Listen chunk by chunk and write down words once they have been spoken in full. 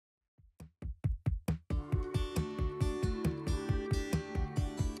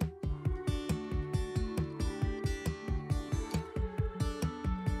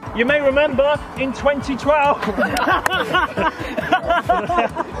You may remember in 2012.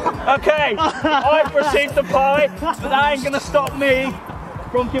 Okay, I've received the pie, but that ain't gonna stop me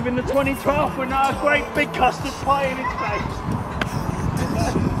from giving the 2012 winner a great big custard pie in his face.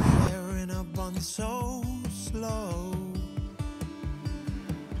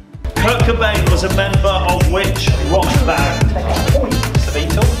 Kurt Cobain was a member of which rock band? The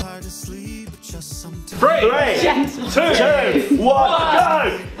Beatles. 3, 2, 1,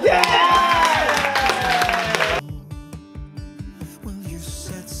 go! Yeah!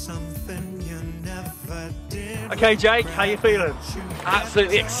 Okay, Jake, how you feeling?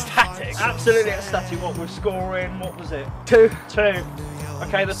 Absolutely ecstatic. Absolutely ecstatic. What we're scoring? What was it? 2. 2.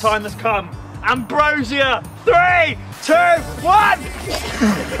 Okay, the time has come. Ambrosia. 3, 2, 1.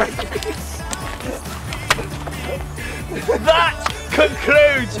 That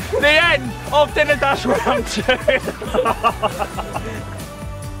concludes the end of Dinner Dash round 2.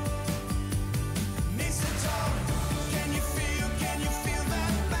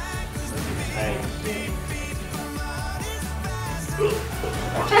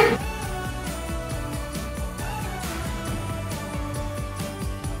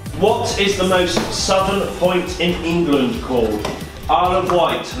 What is the most southern point in England called? Isle of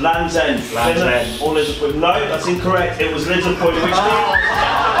Wight, Land's End, or Liverpool? No, that's incorrect. It was Liverpool. Which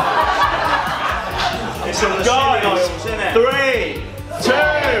it's on the guys. 3, 2,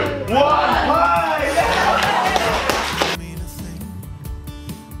 1, play!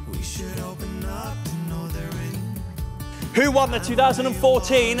 Who won the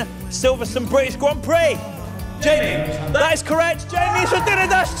 2014 Silverstone British Grand Prix? Jamie. That is correct. Jamie is the Dinner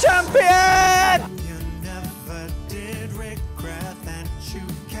Dash champion! You never did regret that you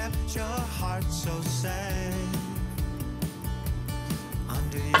kept your heart so safe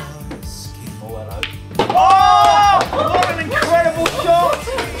under your skin. Oh, hello. Oh! What an incredible shot!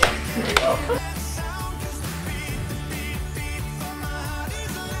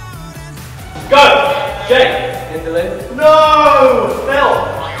 Go! Jake! No! Phil!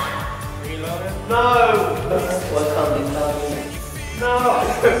 No! No!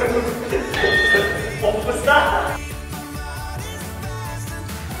 What was that?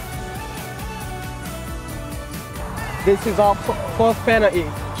 This is our first penalty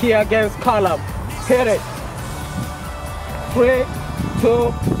here against Callum. Hit it. 3,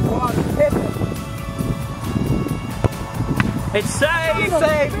 2, 1, hit it. It's safe! It's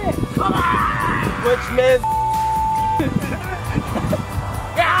safe! Come on! Which means...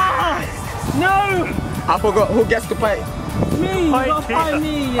 No! I forgot who gets to play. Me, you gotta play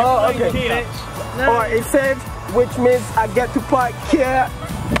me. Oh, okay. Alright, it said, which means I get to play here.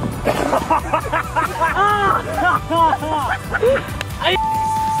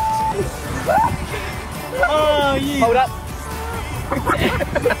 Oh, you. Hold up.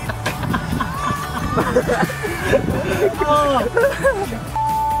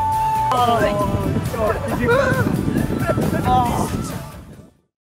 Oh, God. Did you